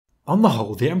On the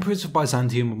whole, the emperors of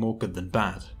Byzantium were more good than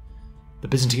bad. The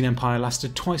Byzantine Empire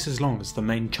lasted twice as long as the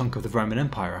main chunk of the Roman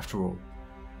Empire after all.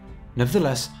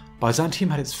 Nevertheless, Byzantium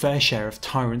had its fair share of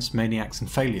tyrants, maniacs and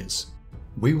failures.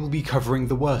 We will be covering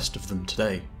the worst of them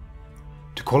today.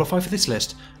 To qualify for this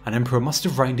list, an emperor must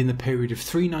have reigned in the period of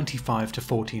 395 to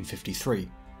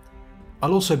 1453.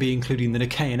 I'll also be including the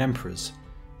Nicaean emperors,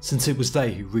 since it was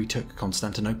they who retook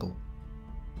Constantinople.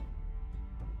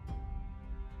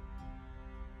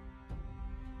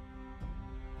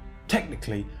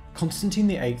 Technically, Constantine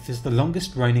VIII is the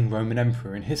longest reigning Roman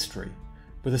emperor in history,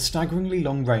 with a staggeringly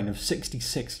long reign of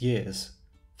 66 years.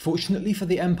 Fortunately for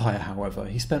the empire, however,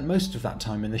 he spent most of that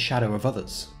time in the shadow of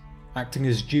others, acting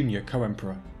as junior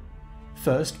co-emperor.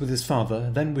 First with his father,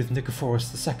 then with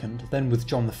Nicephorus II, then with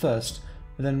John I,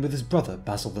 and then with his brother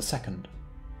Basil II.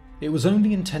 It was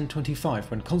only in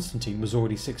 1025, when Constantine was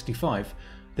already 65,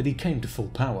 that he came to full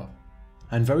power,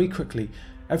 and very quickly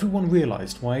everyone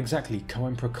realised why exactly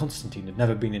co-emperor Constantine had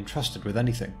never been entrusted with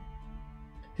anything.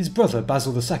 His brother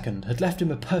Basil II had left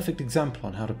him a perfect example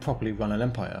on how to properly run an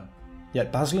empire,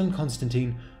 yet Basil and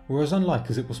Constantine were as unlike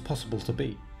as it was possible to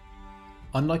be.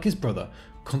 Unlike his brother,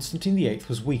 Constantine VIII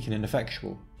was weak and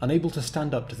ineffectual, unable to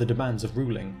stand up to the demands of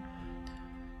ruling.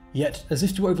 Yet, as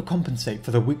if to overcompensate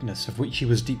for the weakness of which he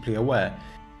was deeply aware,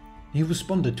 he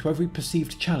responded to every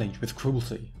perceived challenge with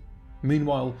cruelty.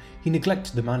 Meanwhile, he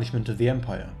neglected the management of the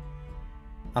empire,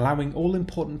 allowing all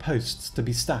important posts to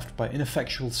be staffed by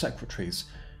ineffectual secretaries,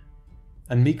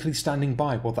 and meekly standing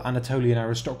by while the Anatolian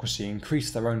aristocracy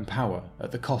increased their own power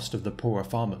at the cost of the poorer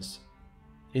farmers.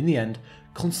 In the end,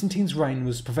 Constantine's reign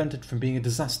was prevented from being a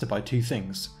disaster by two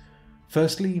things.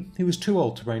 Firstly, he was too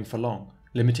old to reign for long,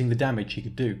 limiting the damage he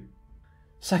could do.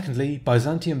 Secondly,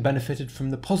 Byzantium benefited from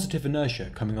the positive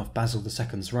inertia coming off Basil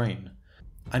II's reign,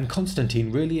 and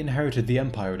Constantine really inherited the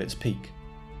empire at its peak.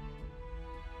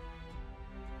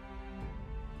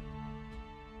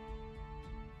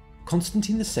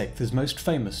 Constantine VI is most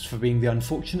famous for being the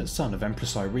unfortunate son of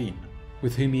Empress Irene,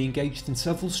 with whom he engaged in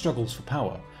several struggles for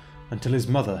power, until his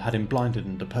mother had him blinded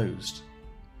and deposed.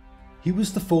 He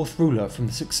was the fourth ruler from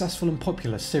the successful and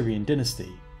popular Syrian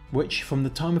dynasty, which, from the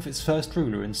time of its first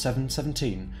ruler in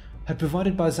 717, had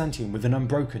provided Byzantium with an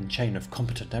unbroken chain of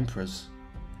competent emperors.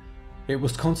 It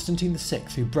was Constantine VI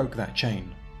who broke that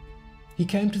chain. He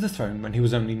came to the throne when he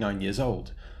was only 9 years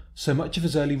old, so much of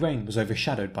his early reign was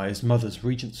overshadowed by his mother's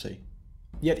regency.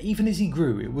 Yet even as he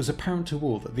grew, it was apparent to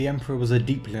all that the emperor was a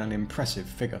deeply unimpressive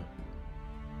figure.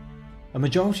 A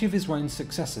majority of his reign's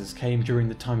successes came during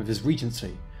the time of his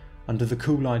regency, under the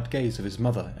cool-eyed gaze of his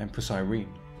mother, Empress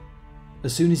Irene.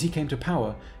 As soon as he came to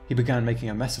power, he began making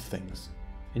a mess of things.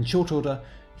 In short order,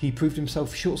 he proved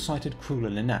himself short-sighted, cruel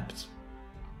and inept.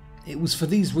 It was for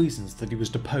these reasons that he was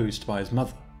deposed by his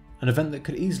mother, an event that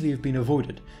could easily have been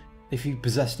avoided if he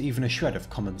possessed even a shred of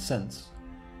common sense.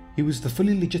 He was the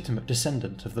fully legitimate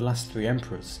descendant of the last three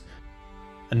emperors,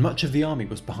 and much of the army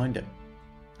was behind him.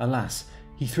 Alas,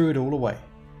 he threw it all away.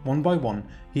 One by one,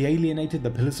 he alienated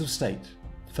the pillars of state,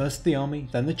 first the army,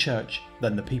 then the church,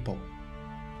 then the people.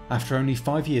 After only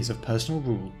 5 years of personal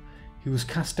rule, he was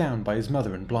cast down by his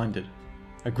mother and blinded,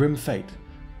 a grim fate,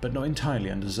 but not entirely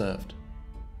undeserved.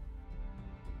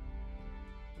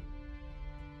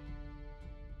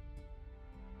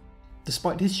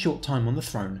 Despite his short time on the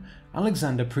throne,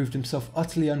 Alexander proved himself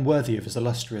utterly unworthy of his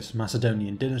illustrious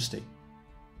Macedonian dynasty.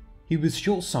 He was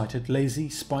short-sighted, lazy,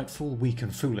 spiteful, weak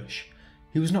and foolish.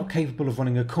 He was not capable of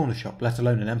running a corner shop, let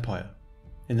alone an empire.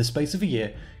 In the space of a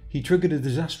year, he triggered a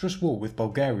disastrous war with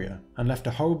Bulgaria and left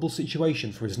a horrible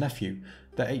situation for his nephew,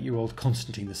 the 8-year-old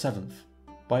Constantine VII,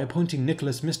 by appointing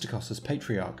Nicholas Mystikos as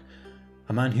patriarch,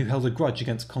 a man who held a grudge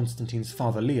against Constantine's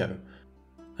father Leo,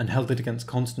 and held it against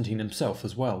Constantine himself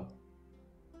as well.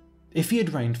 If he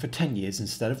had reigned for 10 years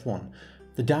instead of 1,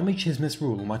 the damage his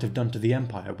misrule might have done to the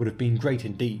empire would have been great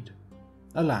indeed.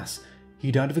 Alas, he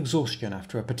died of exhaustion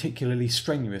after a particularly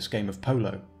strenuous game of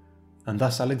polo, and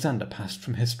thus Alexander passed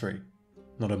from history,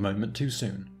 not a moment too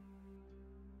soon.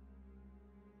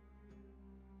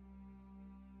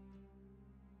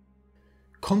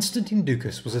 Constantine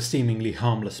Ducas was a seemingly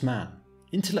harmless man.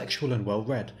 Intellectual and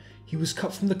well-read, he was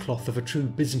cut from the cloth of a true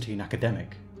Byzantine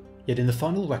academic. Yet in the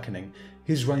final reckoning,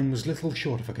 his reign was little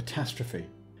short of a catastrophe.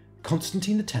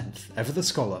 Constantine X, ever the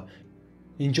scholar,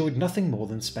 enjoyed nothing more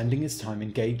than spending his time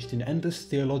engaged in endless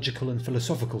theological and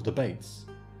philosophical debates.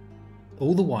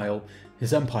 All the while,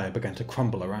 his empire began to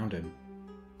crumble around him.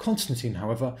 Constantine,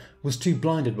 however, was too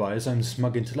blinded by his own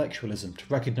smug intellectualism to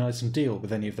recognise and deal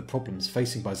with any of the problems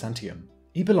facing Byzantium.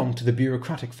 He belonged to the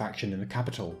bureaucratic faction in the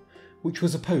capital, which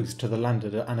was opposed to the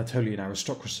landed Anatolian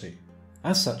aristocracy.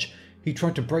 As such, he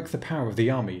tried to break the power of the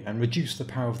army and reduce the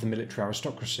power of the military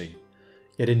aristocracy,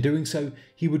 yet in doing so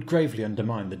he would gravely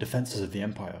undermine the defences of the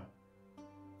empire.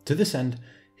 To this end,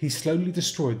 he slowly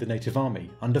destroyed the native army,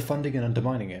 underfunding and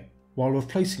undermining it, while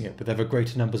replacing it with ever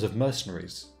greater numbers of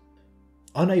mercenaries.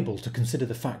 Unable to consider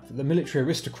the fact that the military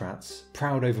aristocrats,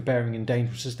 proud, overbearing and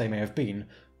dangerous as they may have been,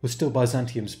 were still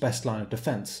Byzantium's best line of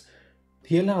defence,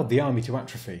 he allowed the army to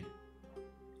atrophy.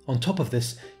 On top of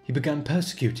this, he began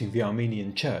persecuting the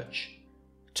Armenian Church,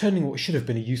 turning what should have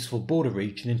been a useful border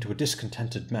region into a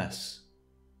discontented mess.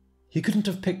 He couldn't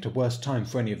have picked a worse time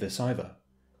for any of this either.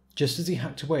 Just as he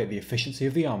hacked away at the efficiency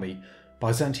of the army,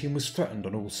 Byzantium was threatened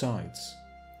on all sides.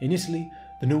 In Italy,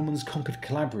 the Normans conquered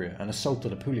Calabria and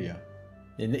assaulted Apulia.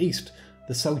 In the east,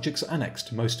 the Seljuks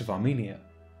annexed most of Armenia,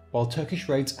 while Turkish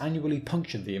raids annually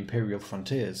punctured the imperial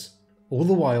frontiers. All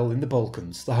the while in the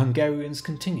Balkans, the Hungarians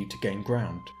continued to gain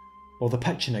ground, while the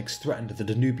Pechenegs threatened the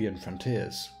Danubian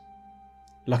frontiers.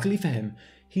 Luckily for him,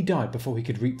 he died before he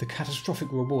could reap the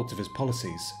catastrophic rewards of his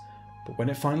policies, but when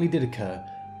it finally did occur,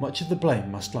 much of the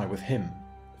blame must lie with him,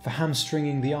 for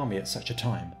hamstringing the army at such a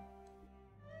time.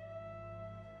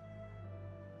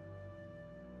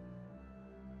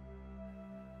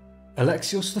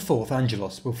 Alexios IV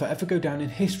Angelos will forever go down in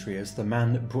history as the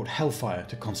man that brought hellfire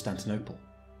to Constantinople.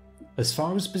 As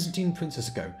far as Byzantine princes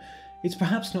go, it's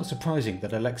perhaps not surprising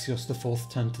that Alexios IV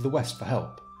turned to the west for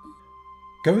help.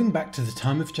 Going back to the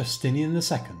time of Justinian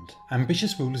II,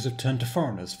 ambitious rulers have turned to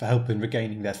foreigners for help in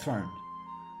regaining their throne.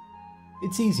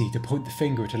 It's easy to point the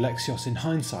finger at Alexios in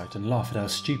hindsight and laugh at how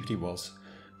stupid he was,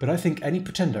 but I think any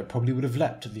pretender probably would have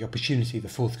leapt at the opportunity the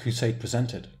Fourth Crusade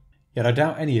presented. Yet I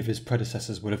doubt any of his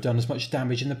predecessors would have done as much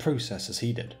damage in the process as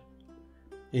he did.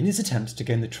 In his attempt to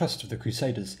gain the trust of the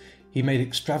Crusaders, he made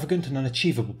extravagant and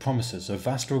unachievable promises of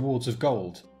vast rewards of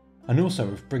gold, and also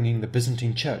of bringing the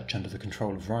Byzantine Church under the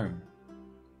control of Rome.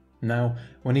 Now,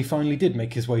 when he finally did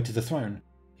make his way to the throne,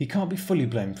 he can't be fully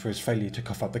blamed for his failure to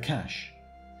cough up the cash.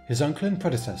 His uncle and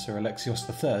predecessor, Alexios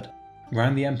III,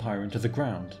 ran the empire into the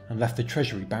ground and left the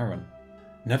treasury barren.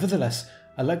 Nevertheless,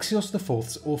 Alexios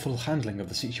IV's awful handling of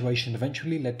the situation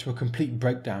eventually led to a complete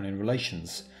breakdown in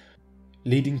relations,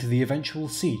 leading to the eventual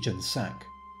siege and sack.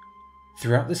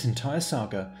 Throughout this entire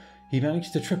saga, he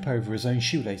managed to trip over his own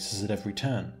shoelaces at every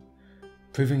turn,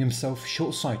 proving himself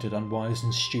short-sighted, unwise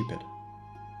and stupid.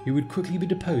 He would quickly be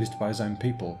deposed by his own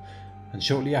people, and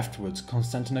shortly afterwards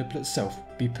Constantinople itself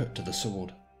would be put to the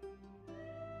sword.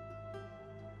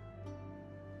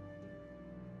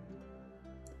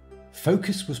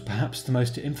 Phocas was perhaps the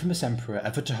most infamous emperor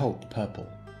ever to hold the purple.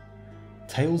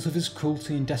 Tales of his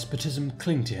cruelty and despotism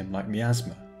cling to him like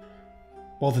miasma.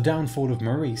 While the downfall of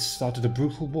Maurice started a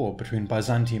brutal war between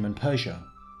Byzantium and Persia,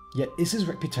 yet is his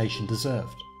reputation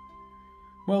deserved?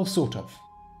 Well, sort of.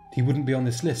 He wouldn't be on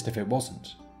this list if it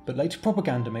wasn't, but later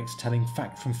propaganda makes telling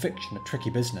fact from fiction a tricky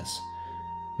business.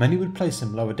 Many would place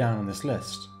him lower down on this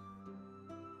list.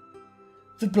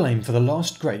 The blame for the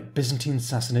last great Byzantine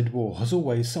Sassanid war has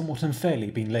always somewhat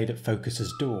unfairly been laid at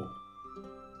Phocas's door.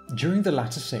 During the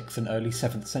latter 6th and early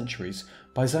 7th centuries,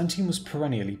 Byzantium was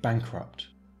perennially bankrupt,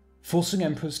 forcing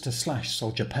emperors to slash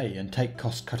soldier pay and take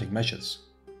cost-cutting measures.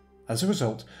 As a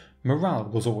result, morale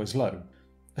was always low,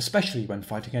 especially when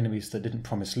fighting enemies that didn't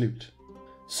promise loot.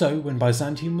 So, when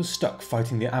Byzantium was stuck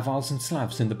fighting the Avars and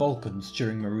Slavs in the Balkans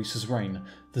during Maurice's reign,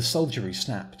 the soldiery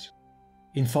snapped.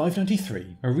 In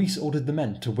 593, Maurice ordered the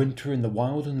men to winter in the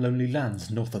wild and lonely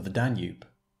lands north of the Danube.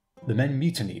 The men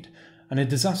mutinied, and a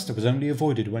disaster was only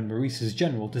avoided when Maurice's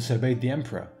general disobeyed the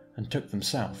emperor and took them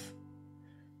south.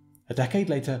 A decade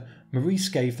later, Maurice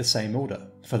gave the same order,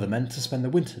 for the men to spend the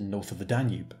winter north of the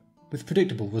Danube, with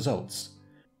predictable results.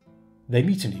 They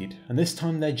mutinied, and this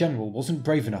time their general wasn't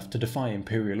brave enough to defy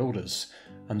imperial orders,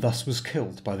 and thus was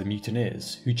killed by the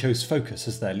mutineers, who chose Phocas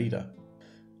as their leader.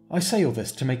 I say all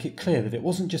this to make it clear that it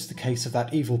wasn't just the case of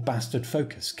that evil bastard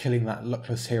Phocas killing that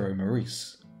luckless hero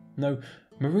Maurice. No,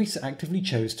 Maurice actively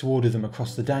chose to order them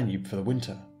across the Danube for the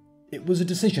winter. It was a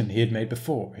decision he had made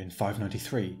before, in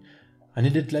 593, and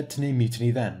it had led to near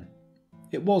mutiny then.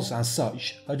 It was, as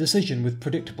such, a decision with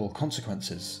predictable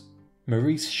consequences.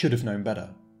 Maurice should have known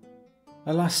better.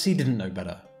 Alas, he didn't know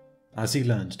better, as he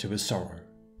learned to his sorrow.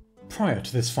 Prior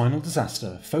to this final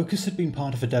disaster, Phocas had been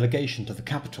part of a delegation to the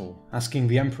capital, asking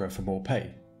the emperor for more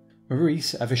pay.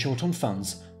 Maurice, ever short on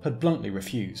funds, had bluntly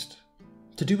refused.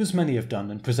 To do as many have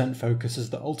done and present Phocas as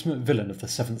the ultimate villain of the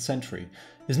 7th century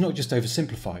is not just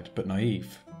oversimplified, but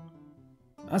naive.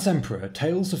 As emperor,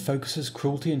 tales of Phocas's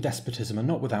cruelty and despotism are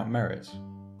not without merit.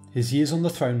 His years on the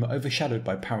throne were overshadowed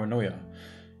by paranoia,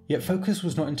 yet Phocas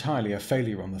was not entirely a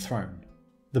failure on the throne.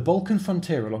 The Balkan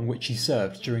frontier along which he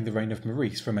served during the reign of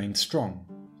Maurice remained strong,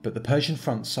 but the Persian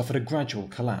front suffered a gradual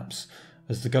collapse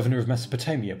as the governor of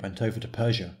Mesopotamia went over to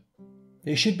Persia.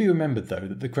 It should be remembered though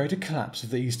that the greater collapse of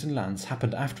the eastern lands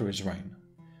happened after his reign.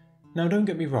 Now don't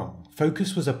get me wrong,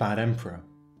 Phocas was a bad emperor.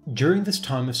 During this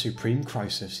time of supreme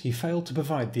crisis he failed to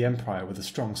provide the empire with a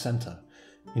strong centre,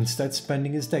 instead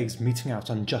spending his days meting out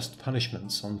unjust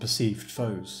punishments on perceived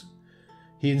foes.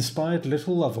 He inspired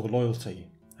little love or loyalty,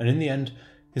 and in the end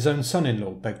his own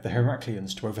son-in-law begged the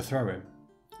Heracleans to overthrow him,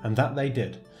 and that they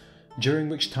did, during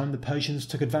which time the Persians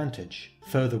took advantage,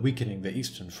 further weakening the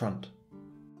eastern front.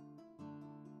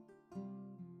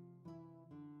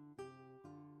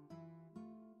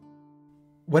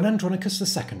 When Andronicus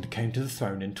II came to the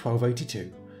throne in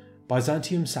 1282,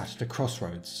 Byzantium sat at a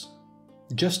crossroads.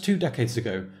 Just 2 decades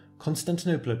ago,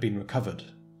 Constantinople had been recovered.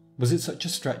 Was it such a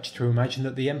stretch to imagine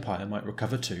that the empire might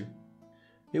recover too?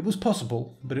 It was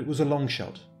possible, but it was a long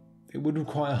shot. It would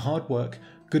require hard work,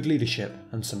 good leadership,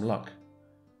 and some luck.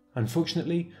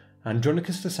 Unfortunately,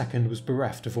 Andronicus II was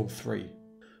bereft of all three.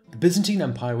 The Byzantine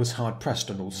Empire was hard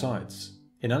pressed on all sides.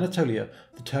 In Anatolia,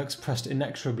 the Turks pressed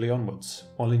inexorably onwards,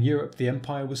 while in Europe the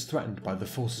empire was threatened by the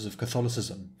forces of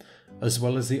Catholicism, as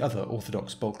well as the other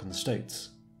Orthodox Balkan states.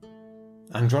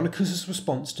 Andronicus'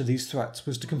 response to these threats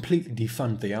was to completely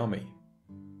defund the army.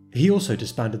 He also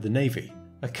disbanded the navy,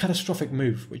 a catastrophic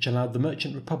move which allowed the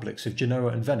merchant republics of Genoa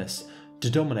and Venice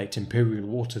to dominate imperial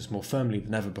waters more firmly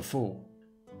than ever before,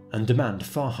 and demand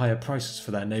far higher prices for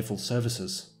their naval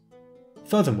services.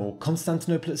 Furthermore,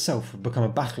 Constantinople itself would become a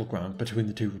battleground between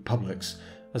the two republics,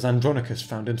 as Andronicus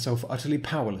found himself utterly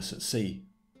powerless at sea.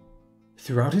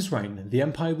 Throughout his reign, the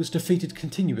empire was defeated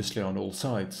continuously on all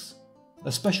sides.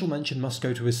 A special mention must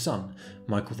go to his son,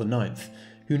 Michael IX,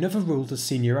 who never ruled as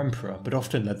senior emperor but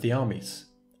often led the armies,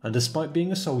 and despite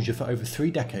being a soldier for over 3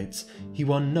 decades, he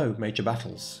won no major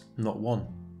battles, not one.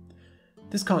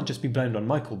 This can't just be blamed on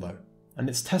Michael though, and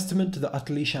it's testament to the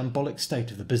utterly shambolic state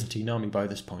of the Byzantine army by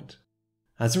this point.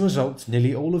 As a result,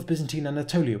 nearly all of Byzantine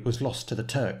Anatolia was lost to the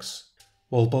Turks,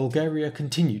 while Bulgaria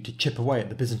continued to chip away at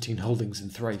the Byzantine holdings in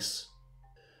Thrace.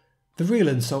 The real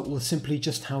insult was simply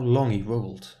just how long he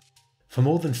ruled. For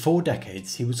more than 4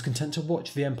 decades he was content to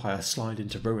watch the empire slide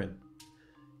into ruin.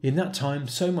 In that time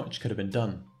so much could have been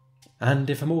done, and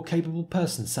if a more capable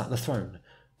person sat the throne,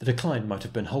 the decline might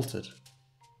have been halted.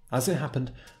 As it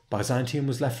happened, Byzantium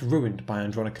was left ruined by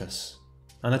Andronicus.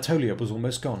 Anatolia was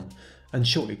almost gone, and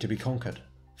shortly to be conquered.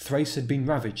 Thrace had been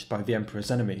ravaged by the emperor's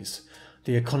enemies,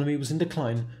 the economy was in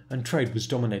decline, and trade was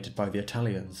dominated by the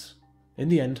Italians. In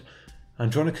the end,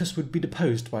 Andronicus would be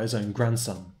deposed by his own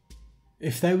grandson.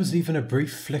 If there was even a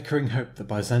brief flickering hope that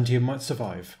Byzantium might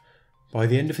survive, by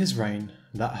the end of his reign,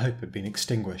 that hope had been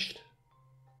extinguished.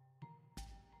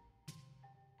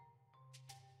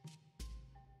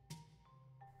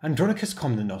 Andronicus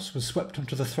Komnenos was swept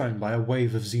onto the throne by a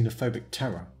wave of xenophobic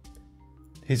terror.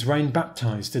 His reign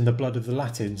baptised in the blood of the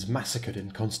Latins massacred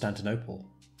in Constantinople.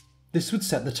 This would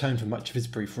set the tone for much of his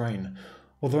brief reign,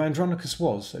 although Andronicus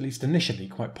was, at least initially,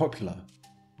 quite popular.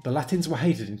 The Latins were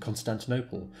hated in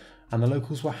Constantinople, and the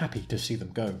locals were happy to see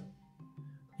them go.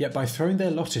 Yet by throwing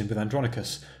their lot in with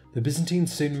Andronicus, the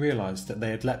Byzantines soon realised that they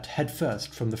had leapt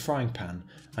headfirst from the frying pan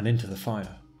and into the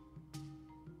fire.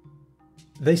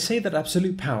 They say that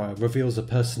absolute power reveals a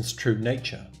person's true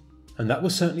nature, and that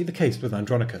was certainly the case with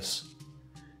Andronicus,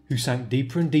 who sank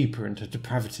deeper and deeper into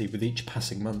depravity with each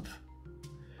passing month.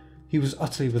 He was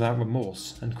utterly without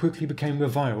remorse, and quickly became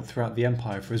reviled throughout the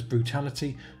empire for his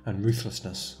brutality and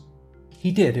ruthlessness.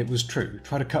 He did, it was true,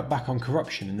 try to cut back on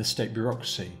corruption in the state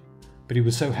bureaucracy, but he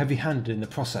was so heavy-handed in the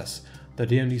process that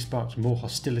he only sparked more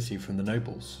hostility from the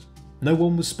nobles. No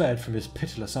one was spared from his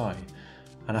pitiless eye,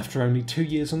 and after only 2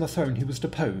 years on the throne he was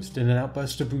deposed in an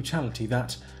outburst of brutality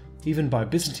that, even by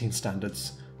Byzantine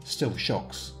standards, still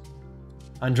shocks.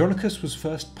 Andronicus was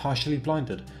first partially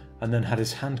blinded and then had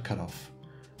his hand cut off,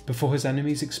 before his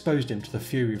enemies exposed him to the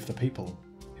fury of the people,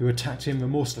 who attacked him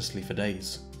remorselessly for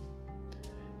days.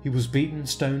 He was beaten,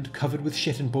 stoned, covered with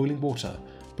shit and boiling water,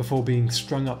 before being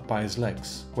strung up by his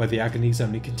legs, where the agonies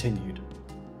only continued.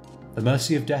 The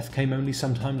mercy of death came only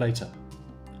some time later.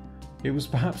 It was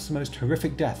perhaps the most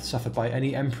horrific death suffered by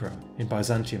any emperor in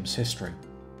Byzantium's history,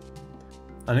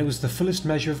 and it was the fullest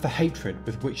measure of the hatred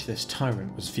with which this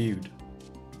tyrant was viewed.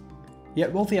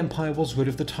 Yet while the empire was rid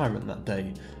of the tyrant that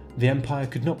day, the empire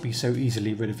could not be so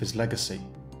easily rid of his legacy.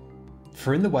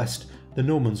 For in the west, the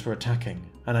Normans were attacking,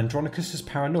 and Andronicus's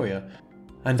paranoia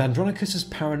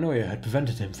had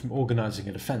prevented him from organising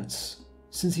a defence,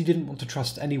 since he didn't want to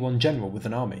trust any one general with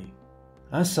an army.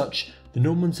 As such, the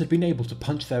Normans had been able to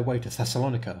punch their way to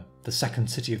Thessalonica, the second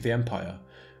city of the empire,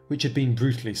 which had been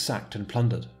brutally sacked and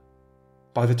plundered.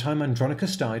 By the time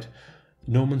Andronicus died,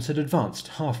 The Normans had advanced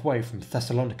halfway from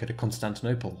Thessalonica to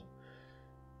Constantinople,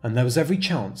 and there was every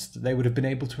chance that they would have been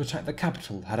able to attack the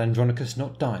capital had Andronicus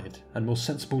not died and more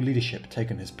sensible leadership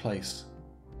taken his place.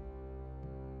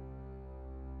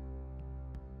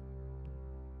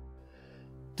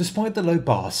 Despite the low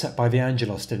bar set by the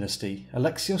Angelos dynasty,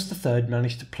 Alexios III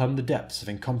managed to plumb the depths of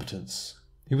incompetence.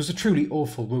 He was a truly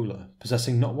awful ruler,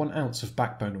 possessing not 1 ounce of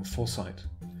backbone or foresight.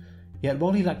 Yet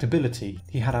while he lacked ability,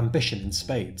 he had ambition in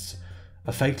spades,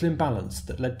 a fatal imbalance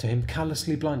that led to him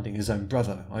callously blinding his own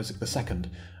brother, Isaac II,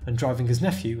 and driving his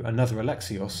nephew, another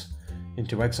Alexios,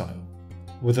 into exile.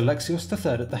 With Alexios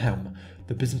III at the helm,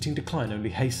 the Byzantine decline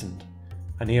only hastened,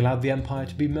 and he allowed the empire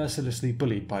to be mercilessly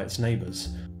bullied by its neighbours,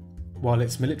 while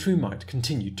its military might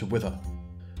continued to wither.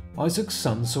 Isaac's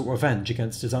son sought revenge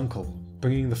against his uncle,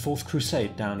 bringing the Fourth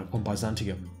Crusade down upon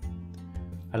Byzantium.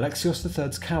 Alexios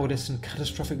III's cowardice and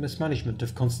catastrophic mismanagement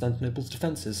of Constantinople's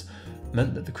defences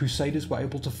meant that the Crusaders were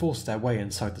able to force their way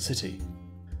inside the city.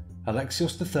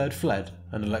 Alexios III fled,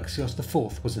 and Alexios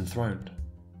IV was enthroned.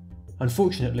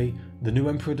 Unfortunately, the new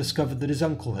emperor discovered that his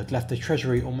uncle had left the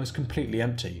treasury almost completely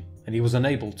empty, and he was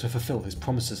unable to fulfil his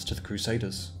promises to the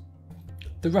Crusaders.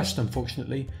 The rest,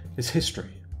 unfortunately, is history.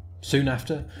 Soon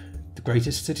after, the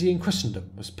greatest city in Christendom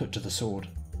was put to the sword.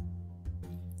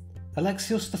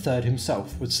 Alexios III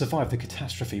himself would survive the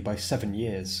catastrophe by 7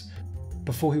 years,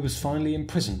 before he was finally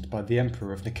imprisoned by the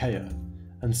Emperor of Nicaea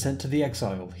and sent to the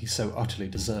exile he so utterly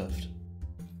deserved.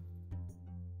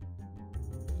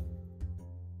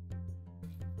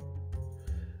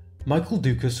 Michael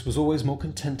Ducas was always more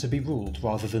content to be ruled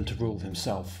rather than to rule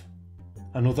himself,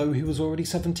 and although he was already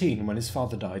 17 when his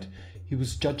father died, he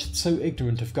was judged so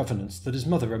ignorant of governance that his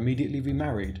mother immediately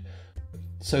remarried,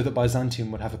 so that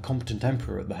Byzantium would have a competent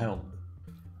emperor at the helm.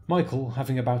 Michael,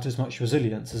 having about as much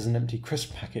resilience as an empty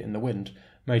crisp packet in the wind,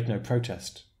 made no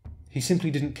protest. He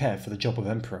simply didn't care for the job of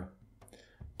emperor.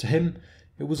 To him,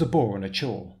 it was a bore and a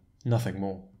chore, nothing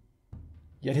more.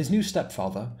 Yet his new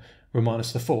stepfather,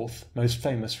 Romanus IV, most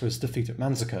famous for his defeat at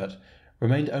Manzikert,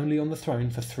 remained only on the throne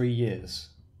for 3 years.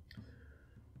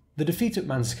 The defeat at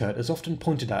Manzikert is often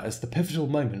pointed at as the pivotal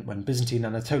moment when Byzantine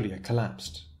Anatolia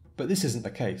collapsed, but this isn't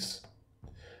the case.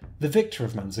 The victor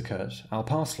of Manzikert,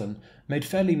 Alp-Arslan, made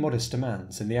fairly modest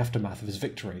demands in the aftermath of his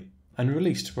victory, and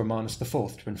released Romanus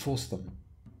IV to enforce them.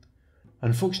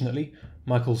 Unfortunately,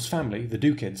 Michael's family, the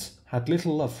Dukids, had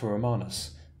little love for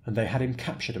Romanus, and they had him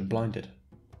captured and blinded.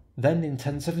 Then, in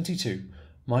 1072,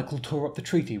 Michael tore up the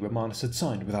treaty Romanus had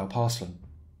signed with Alp-Arslan.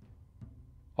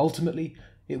 Ultimately,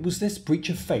 it was this breach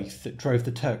of faith that drove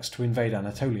the Turks to invade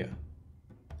Anatolia.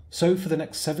 So, for the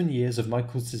next 7 years of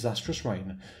Michael's disastrous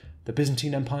reign, the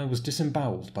Byzantine Empire was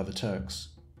disembowelled by the Turks.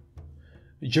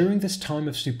 During this time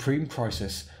of supreme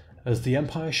crisis, as the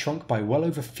empire shrunk by well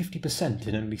over 50%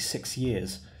 in only 6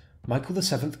 years, Michael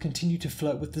VII continued to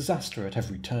flirt with disaster at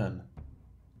every turn.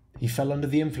 He fell under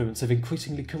the influence of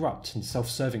increasingly corrupt and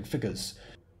self-serving figures,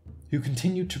 who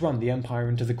continued to run the empire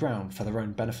into the ground for their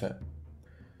own benefit.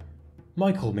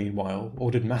 Michael, meanwhile,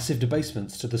 ordered massive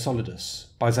debasements to the solidus,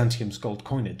 Byzantium's gold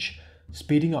coinage,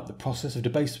 speeding up the process of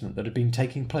debasement that had been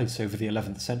taking place over the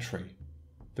 11th century.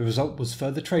 The result was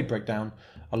further trade breakdown,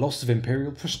 a loss of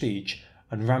imperial prestige,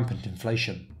 and rampant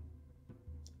inflation.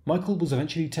 Michael was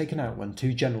eventually taken out when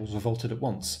 2 generals revolted at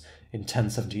once in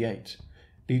 1078,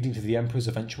 leading to the emperor's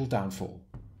eventual downfall.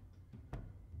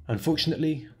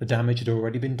 Unfortunately, the damage had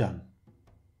already been done.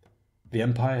 The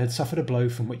empire had suffered a blow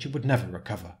from which it would never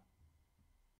recover.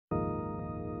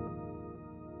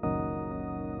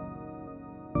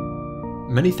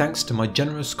 Many thanks to my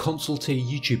generous Consultee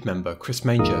YouTube member Chris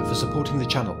Manger for supporting the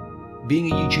channel. Being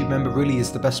a YouTube member really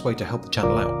is the best way to help the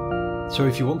channel out, so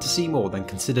if you want to see more then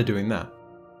consider doing that.